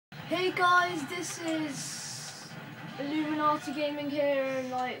Hey guys, this is Illuminati Gaming here,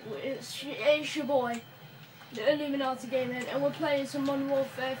 and like it's your boy, the Illuminati Gaming, and we're playing some Mw3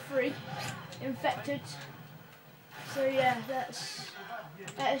 I Infected. So yeah, let's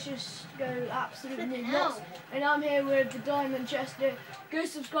just go absolutely nuts. And I'm here with the Diamond Chester. Go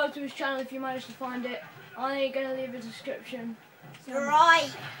subscribe to his channel if you manage to find it. I ain't gonna leave a description.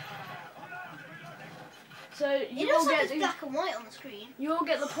 Right. So it looks like it's black and white on the screen. You all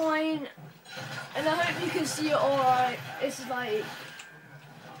get the point, and I hope you can see it all right. It's like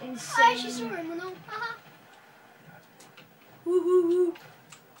insane. I actually saw him. No. Woo woo woo.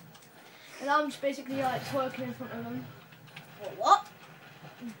 And I'm just basically like twerking in front of them. What?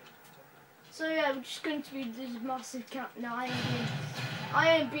 So yeah, we're just going to be this massive camp. No, I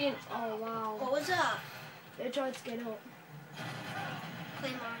ain't being. Oh wow. What was that? They tried to get up.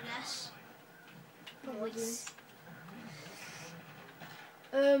 Claymore, I guess. Probably.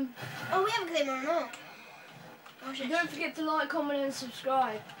 Oh, we have a Claymore or not? Oh, don't forget to like, comment, and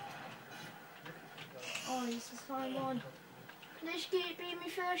subscribe. Oh, this is fine one. This could be my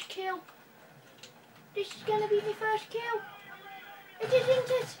first kill. This is gonna be my first kill. It isn't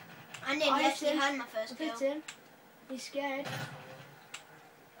it? I nearly actually had my first kill. Hit him. He's scared.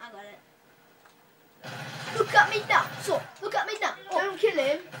 I got it. Look at me now, so look at me now. Oh. Don't kill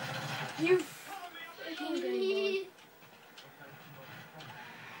him. You.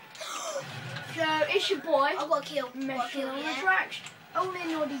 So it's your boy. I got a kill. Meshing on the tracks. Only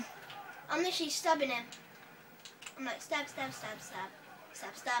Noddy. I'm literally stabbing him. I'm like stab, stab, stab, stab,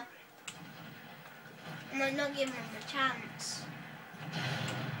 stab, stab. I'm like not giving him a chance.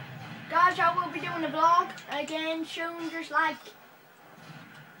 Guys, I will be doing a vlog again soon, just like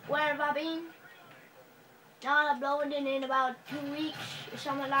where have I been? Not uploading in about 2 weeks or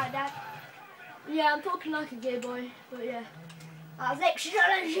something like that. Yeah, I'm talking like a gay boy, but yeah. I've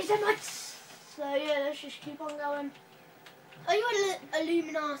challenges and much. So yeah, let's just keep on going. Are you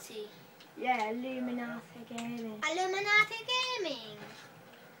Illuminati? Yeah, Illuminati Gaming. Illuminati Gaming.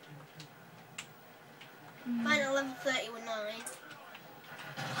 Fine, 11:30 with 9.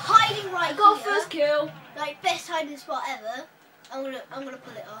 Hiding right Got here. first kill. Like best hiding spot ever. I'm gonna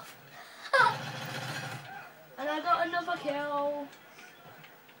pull it off. And I got another kill.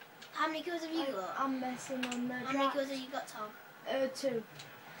 How many kills have you got? I'm messing on the How many kills have you got, Tom? 2.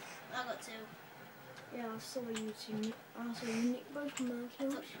 I got 2. Yeah, I saw you two. I saw you nick both of my I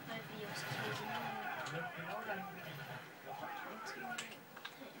kills. thought you both of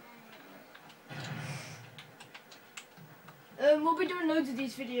yours We'll be doing loads of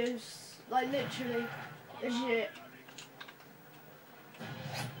these videos, like literally, legit.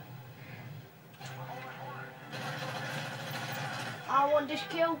 I want this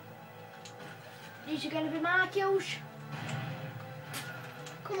kill. These are going to be my kills.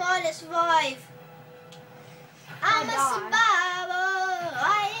 Come on, let's survive. I'm a survivor.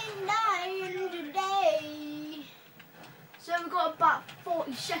 I ain't dying today. So we've got about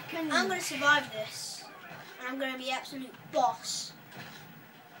 40 seconds. I'm gonna survive this, and I'm gonna be absolute boss.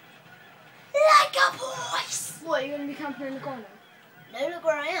 Like a boss. What, are you going to be camping in the corner? No, look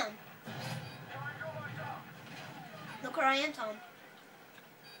where I am. Look where I am, Tom.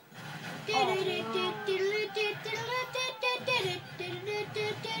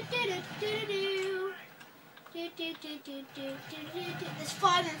 There's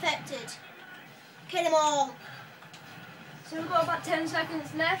 5 infected. Kill them all. So we've got about 10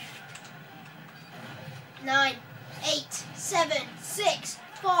 seconds left. 9, 8, 7, 6,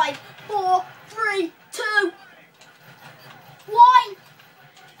 5, 4, 3, 2, 1.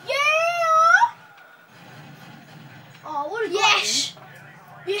 Yeah! Oh, what a Yes!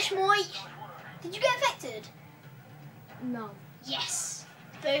 Yes, mate. Did you get infected? No. Yes.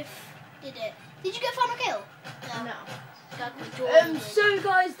 Both did it. Did you get final kill? No. No. So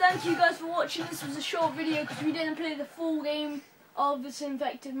guys, thank you guys for watching. This was a short video because we didn't play the full game of this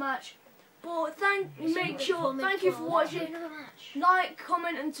infected match. But thank you for watching. Like,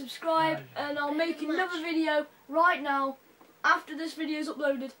 comment and subscribe, and I'll make another video right now after this video is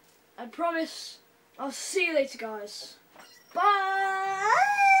uploaded. I promise. I'll see you later, guys. Bye.